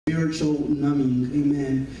spiritual numbing,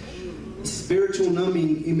 amen. Spiritual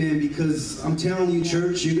numbing, amen, because I'm telling you,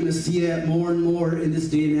 church, you're going to see that more and more in this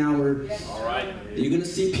day and hour. All right. You're going to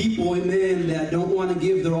see people, amen, that don't want to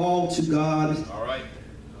give their all to God. All right.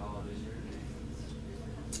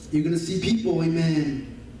 You're going to see people,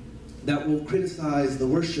 amen, that will criticize the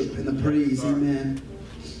worship and the praise, amen.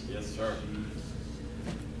 Yes, sir.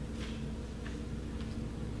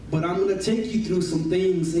 But I'm going to take you through some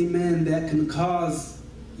things, amen, that can cause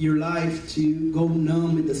your life to go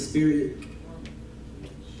numb in the spirit.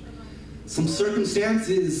 Some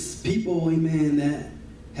circumstances, people, amen, that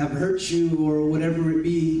have hurt you or whatever it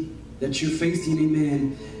be that you're facing,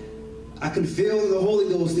 amen. I can feel in the Holy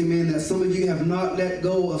Ghost, amen, that some of you have not let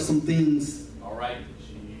go of some things. All right.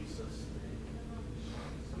 Jesus.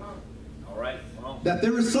 Come on. All right. Come on. That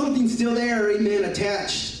there is something still there, amen,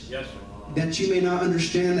 attached. Yes, sir. That you may not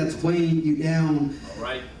understand that's weighing you down. All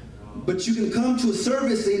right. But you can come to a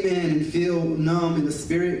service, amen, and feel numb in the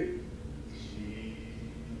spirit.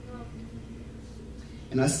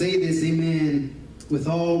 And I say this, amen, with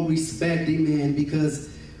all respect, amen, because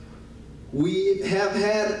we have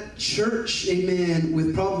had church, amen,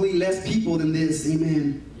 with probably less people than this,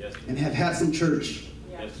 amen, yes, and have had some church.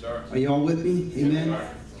 Yes, sir. Are y'all with me? Amen. Yes,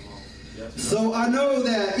 sir. Yes, sir. So I know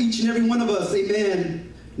that each and every one of us,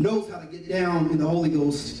 amen, knows how to get down in the Holy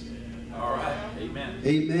Ghost. All right. Amen.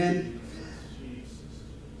 Amen.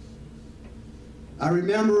 I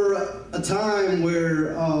remember a time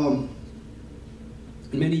where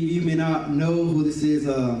many of you may not know who this is.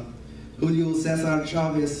 Julio Cesar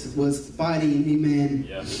Chavez was fighting, amen.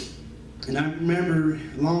 Yes. And I remember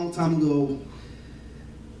a long time ago,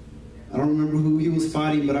 I don't remember who he was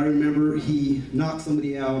fighting, but I remember he knocked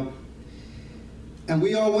somebody out. And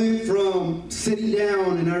we all went from sitting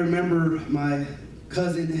down, and I remember my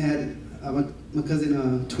cousin had, my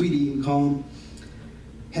cousin Tweety, we call him,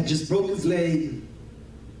 had just broke his leg.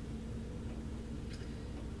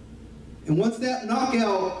 And once that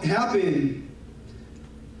knockout happened,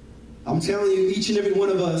 I'm telling you, each and every one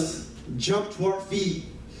of us jumped to our feet,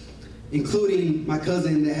 including my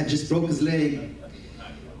cousin that had just broke his leg.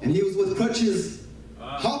 And he was with crutches,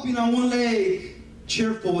 hopping on one leg,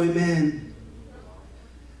 cheerful, amen.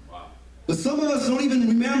 But some of us don't even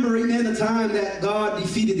remember, amen, the time that God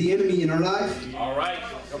defeated the enemy in our life. All right.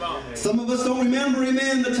 Come on. Some of us don't remember,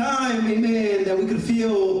 amen, the time, amen, that we could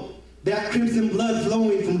feel that crimson blood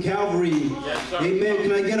flowing from Calvary. Yes, sir. Amen.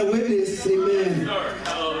 Can I get a witness? Amen.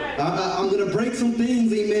 Yes, I'm going to break some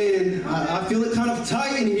things, amen. I feel it kind of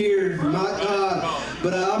tight in here, my God.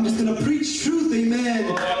 But I'm just going to preach truth, amen,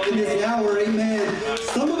 in this hour, amen.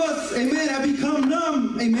 Some of us, amen, have become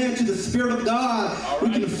numb, amen, to the Spirit of God. We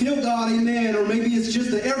can feel God, amen. Or maybe it's just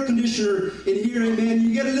the air conditioner in here, amen.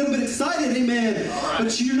 You get a little bit excited, amen.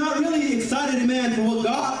 But you're not really excited, amen, for what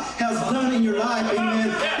God has done in your life,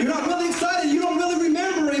 amen. You're not really excited. You don't really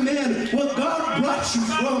remember, amen, what God brought you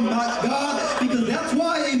from, my God. Because that's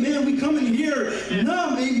why, amen, we come in here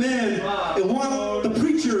numb, amen, and want the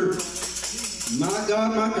preacher, my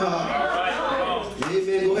God, my God.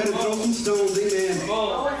 Amen. Go ahead and throw some stones, amen.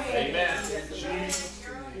 Amen.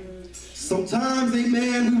 Sometimes,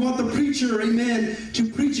 amen, we want the preacher, amen, to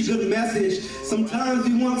preach a good message. Sometimes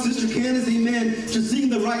we want Sister Candace, amen, to sing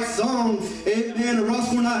the right song, amen, or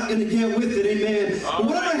else we're not going to get with it, amen. But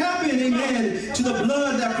whatever happened, amen, to the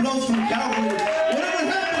blood that flows from Calvary, whatever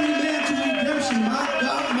happened, amen, to redemption, my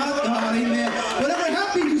God, amen. Whatever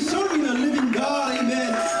happened to serving a living God,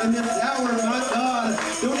 amen, in this hour, my God.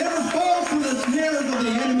 Don't ever fall for the snares of the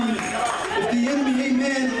enemy. If the enemy,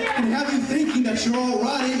 amen, can have you thinking that you're all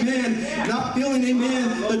right, amen, not feeling,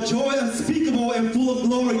 amen, the joy unspeakable and full of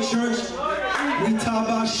glory, church.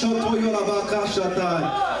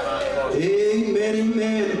 Amen,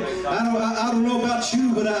 amen. I don't know about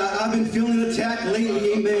you, but I've been feeling attacked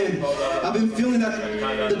lately, amen. I've been feeling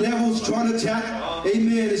that the devil's trying to attack,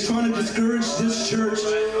 amen. Is trying to discourage this church,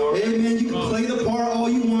 amen. You can play the part all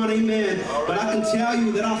you want, amen. But I can tell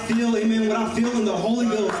you that I feel, amen, what I feel in the Holy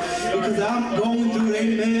Ghost, because I'm going through it,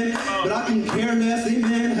 amen. But I can care less,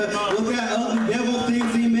 amen. Look at other devil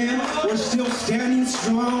things, amen. We're still standing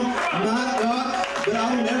strong, my God. But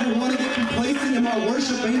I don't ever want to get complacent in my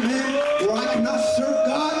worship, amen, where I cannot serve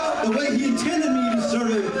God the way He intended me to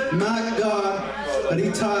serve Him, my God.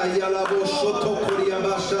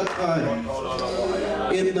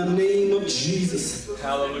 In the name of Jesus.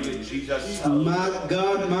 Hallelujah, Jesus. My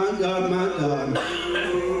God, my God, my God.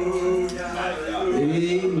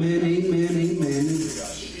 Amen, amen, amen.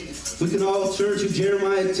 We can all turn to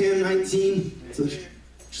Jeremiah 10:19. So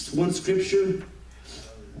just one scripture.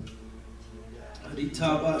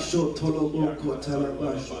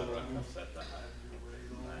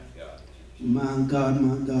 My God,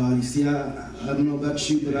 my God. You see, I don't know about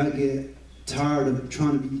you, but I get tired of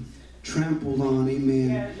trying to be trampled on,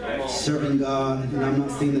 amen, serving God. And I'm not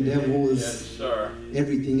saying the devil is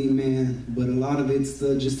everything, amen, but a lot of it's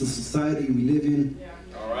just the society we live in.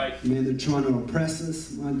 All right. Man, they're trying to oppress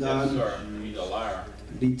us, my God. Yes, sir. He's a liar.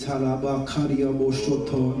 But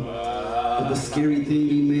the scary thing,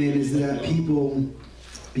 amen, is that people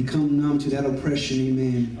become numb to that oppression,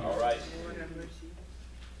 amen. All right.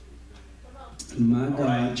 My God.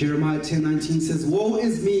 Right. Jeremiah 10:19 says, woe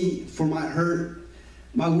is me, for my hurt,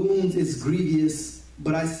 my wounds is grievous.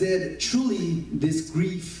 But I said, truly, this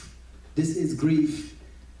is grief,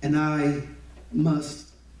 and I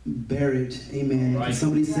must bear it. Amen. Right. Can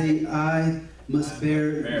somebody say, I must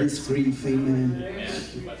bear this grief. Amen.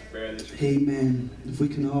 Amen. Must bear this grief. Amen. If we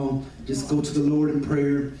can all just go to the Lord in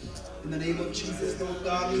prayer. In the name of Jesus, Lord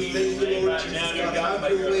God, we thank you, Lord Jesus, God.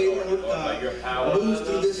 Have your way, Lord God. Move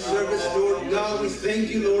through this service, Lord God. We thank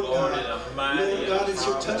you, Lord God. Lord God, it's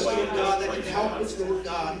your touch, Lord God, that can help us, Lord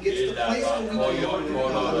God. Get to the place where we can,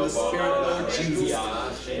 Lord God, in the Spirit, Lord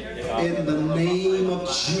Jesus. In the name of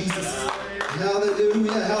Jesus.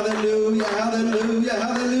 Hallelujah, hallelujah, hallelujah,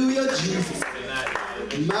 hallelujah, Jesus.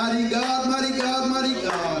 Mighty God, mighty God, mighty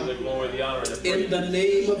God. In the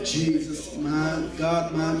name of Jesus. My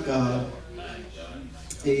God, my God.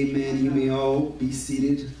 Amen. You may all be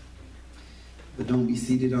seated, but don't be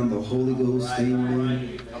seated on the Holy Ghost.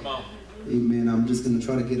 Amen. Amen. I'm just going to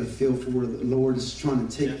try to get a feel for where the Lord is trying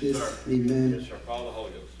to take this. Amen.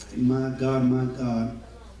 My God, my God.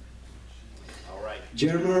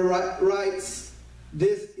 Jeremiah writes,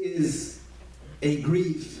 this is a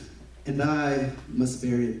grief, and I must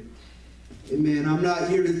bear it. Amen. I'm not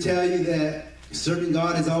here to tell you that serving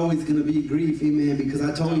God is always going to be grief. Amen. Because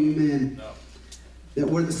I told you, amen, that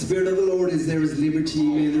where the Spirit of the Lord is, there is liberty.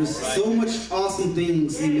 Amen. There's so much awesome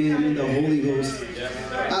things, amen, in the Holy Ghost.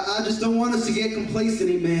 I just don't want us to get complacent,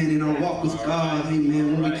 amen, in our walk with God.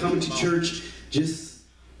 Amen. When we come to church, just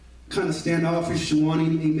kind of standoffish,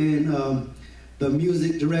 wanting, amen, the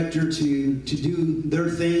music director to do their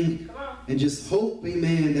thing, and just hope,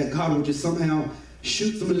 amen, that God will just somehow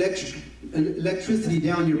shoot some electricity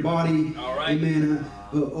down your body, amen.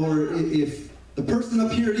 Or if the person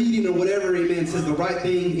up here leading or whatever, amen, says the right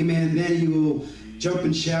thing, amen, then you will jump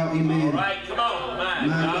and shout, amen. All right, come on,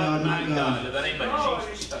 my God, my God. In the name of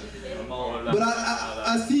Jesus. But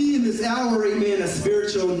I see in this hour, amen, a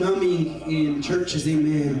spiritual numbing in churches,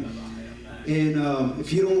 amen. And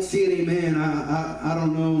if you don't see it, amen, I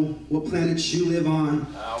don't know what planet you live on.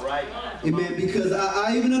 All right. Amen. Because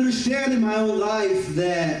I even understand in my own life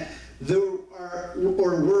that there are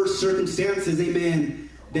or were circumstances, amen,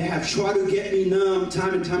 that have tried to get me numb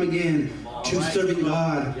time and time again to serving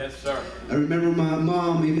God. Yes, sir. I remember my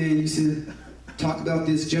mom, amen, used to talk about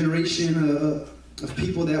this generation of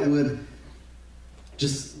people that would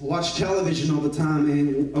just watch television all the time,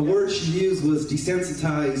 and a word she used was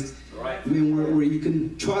desensitized. Right. I mean, where you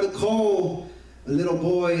can try to call a little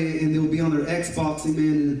boy and they'll be on their Xbox,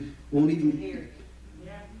 amen, and won't even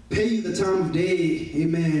pay you the time of day,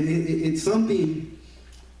 amen. It's something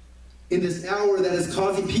in this hour that is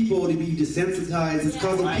causing people to be desensitized. It's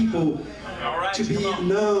causing people to be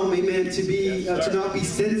numb, amen, to be to not be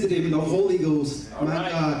sensitive in the Holy Ghost. My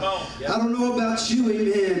God. I don't know about you,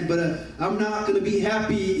 amen, but I'm not going to be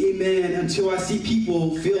happy, amen, until I see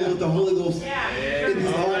people filled with the Holy Ghost in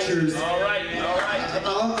these altars.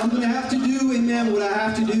 I'm going to have to do, amen, what I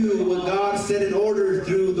have to do, what God said in order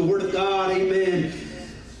through the Word of God, amen.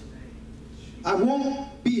 I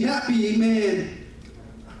won't be happy, amen,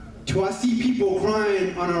 till I see people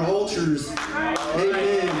crying on our altars,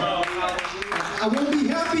 amen. I won't be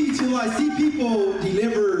happy till I see people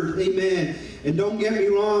delivered, amen. And don't get me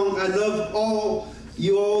wrong, I love all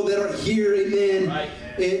you all that are here, amen.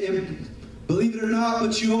 And believe it or not,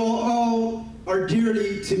 but you all are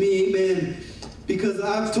dearly to me, amen. Because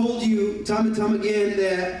I've told you time and time again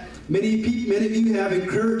that many of you have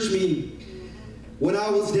encouraged me when I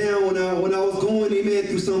was down, when I was going, amen,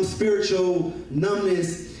 through some spiritual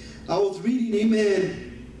numbness. I was reading,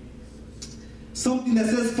 amen, something that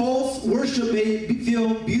says false worship may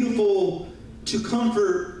feel beautiful to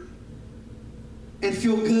comfort and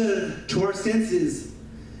feel good to our senses,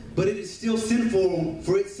 but it is still sinful,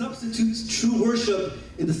 for it substitutes true worship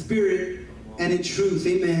in the spirit and in truth,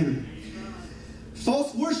 amen.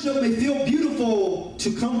 False worship may feel beautiful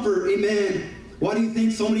to comfort, amen. Why do you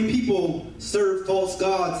think so many people serve false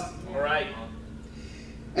gods? All right.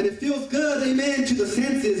 And it feels good, amen, to the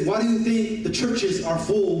senses. Why do you think the churches are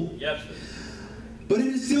full? Yes. But it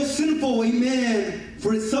is still sinful, amen,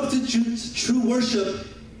 for it substitutes true worship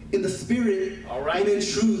in the spirit and in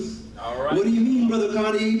truth. All right. What do you mean, Brother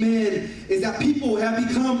Conde? Amen. Is that people have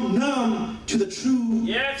become numb to the true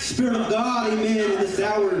Spirit of God, amen, in this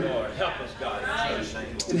hour. Lord, help us, God.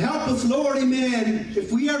 And help us, Lord, amen,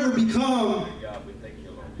 if we ever become God, we thank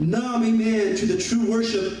you, Lord. numb, amen, to the true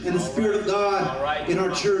worship and the Spirit of God in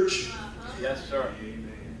our church. Yes, sir.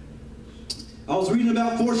 I was reading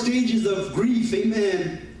about 4 stages of grief,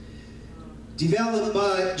 amen, developed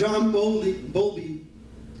by John Bowlby.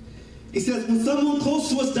 He says, when someone close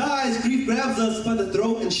to us dies, grief grabs us by the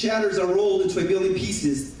throat and shatters our world into a million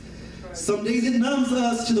pieces. Some days it numbs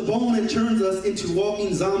us to the bone and turns us into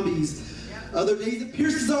walking zombies. Other days it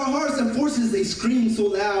pierces our hearts and forces a scream so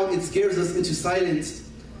loud it scares us into silence.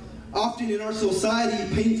 Often in our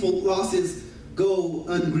society, painful losses go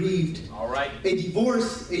ungrieved. All right. A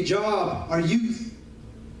divorce, a job, our youth,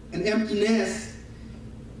 an empty nest.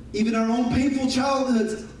 Even our own painful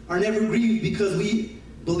childhoods are never grieved because we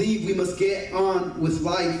believe we must get on with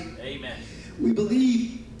life. Amen. We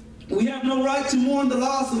believe we have no right to mourn the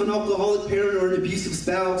loss of an alcoholic parent or an abusive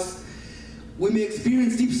spouse. We may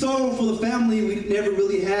experience deep sorrow for the family we never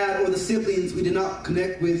really had or the siblings we did not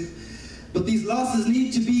connect with. But these losses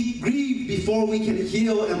need to be grieved before we can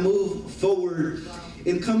heal and move forward.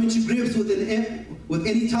 In coming to grips with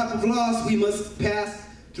any type of loss, we must pass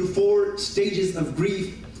through 4 stages of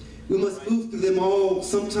grief. We must move through them all,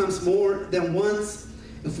 sometimes more than once,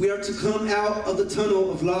 if we are to come out of the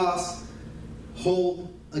tunnel of loss whole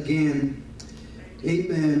again.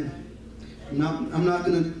 Amen. I'm not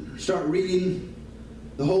going to start reading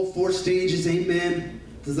the whole 4 stages. Amen.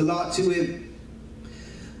 There's a lot to it.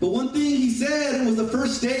 But one thing he said was the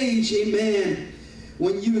first stage, amen,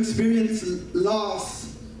 when you experience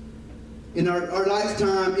loss in our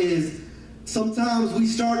lifetime is sometimes we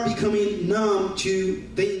start becoming numb to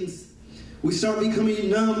things. We start becoming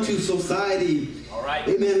numb to society. All right.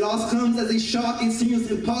 Amen. Loss comes as a shock. It seems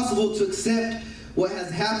impossible to accept what has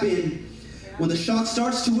happened. When the shock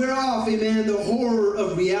starts to wear off, amen, the horror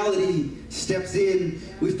of reality steps in.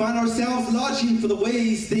 We find ourselves lodging for the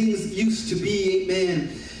ways things used to be, amen.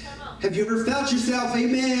 Have you ever felt yourself,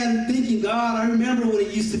 amen, thinking, God, I remember when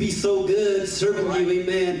it used to be so good serving you,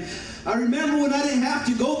 amen. I remember when I didn't have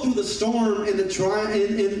to go through the storm and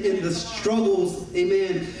the struggles,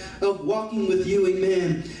 amen, of walking with you,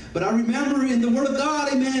 amen. But I remember in the Word of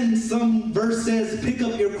God, amen, some verse says, pick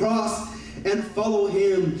up your cross and follow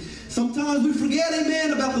Him. Sometimes we forget,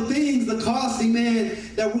 amen, about the things, the cost, amen,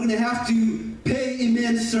 that we're going to have to pay,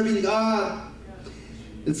 amen, serving God.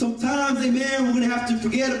 And sometimes, amen, we're going to have to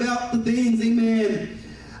forget about the things, amen,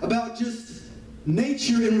 about just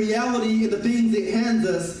nature and reality and the things it hands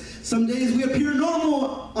us. Some days we appear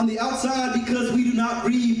normal on the outside because we do not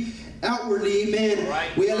grieve outwardly, amen.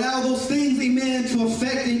 Right. We allow those things, amen, to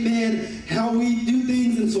affect, amen, how we do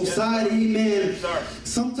things in society, amen. Yes,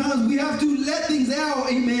 sometimes we have to let things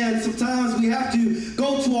out, amen. Sometimes we have to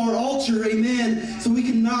go to our altar, amen, so we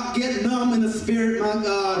cannot get numb in the spirit, my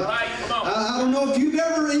God. Right, come on. I don't know if you've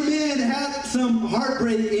ever, amen, had some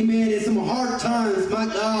heartbreak, amen, and some hard times, my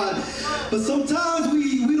God. But sometimes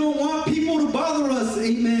we don't want people to bother us,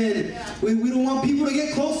 amen. We don't want people to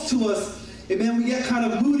get close to us. Amen. We get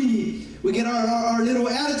kind of moody. We get our little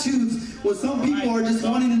attitudes when some people are just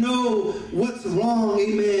wanting to know what's wrong.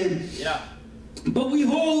 Amen. Yeah. But we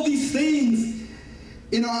hold these things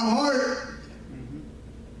in our heart,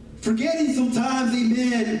 forgetting sometimes,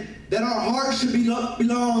 amen, that our heart should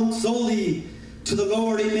belong solely to the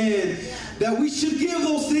Lord, amen. That we should give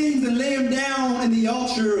those things and lay them down in the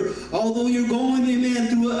altar. Although you're going, amen,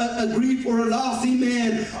 through a grief or a loss,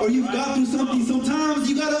 amen, or you've gone through something, sometimes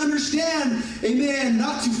you got to understand, amen,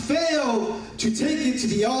 not to fail to take it to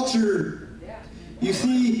the altar. You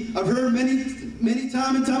see, I've heard many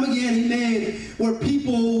time and time again, amen, where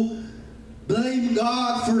people blame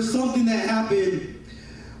God for something that happened.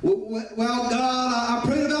 Well, God, I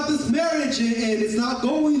prayed about this marriage and it's not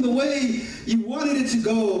going the way you wanted it to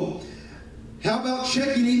go. How about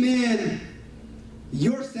checking, amen,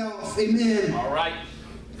 yourself, amen. All right.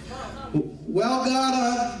 Well,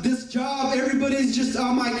 God, this job, everybody's just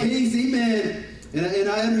on my case, amen. And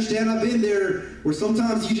I understand, I've been there where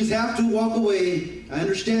sometimes you just have to walk away. I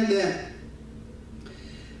understand that.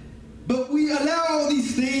 But we allow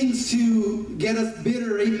these things to get us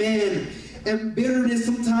bitter, amen. And bitterness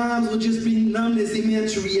sometimes will just be numbness, amen,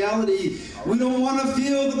 to reality. We don't want to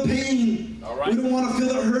feel the pain. We don't want to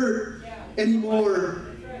feel the hurt anymore.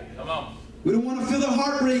 Come on. We don't want to feel the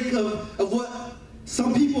heartbreak of what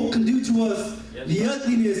some people can do to us. Yes, the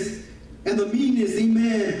ugliness and the meanness,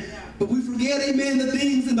 amen. But we forget, amen, the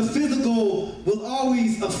things in the physical will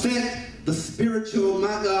always affect the spiritual, my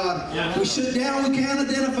God. Yes. We shut down, we can't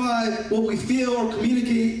identify what we feel or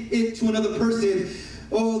communicate it another person,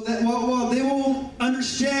 well, they won't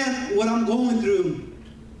understand what I'm going through.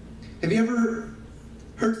 Have you ever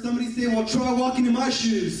heard somebody say, well, try walking in my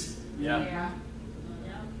shoes? Yeah.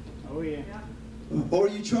 Oh, yeah. Or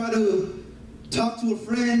you try to talk to a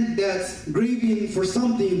friend that's grieving for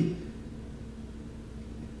something,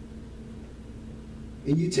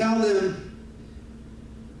 and you tell them,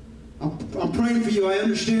 I'm praying for you, I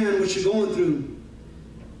understand what you're going through.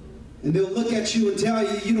 And they'll look at you and tell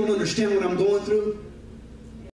you, you don't understand what I'm going through.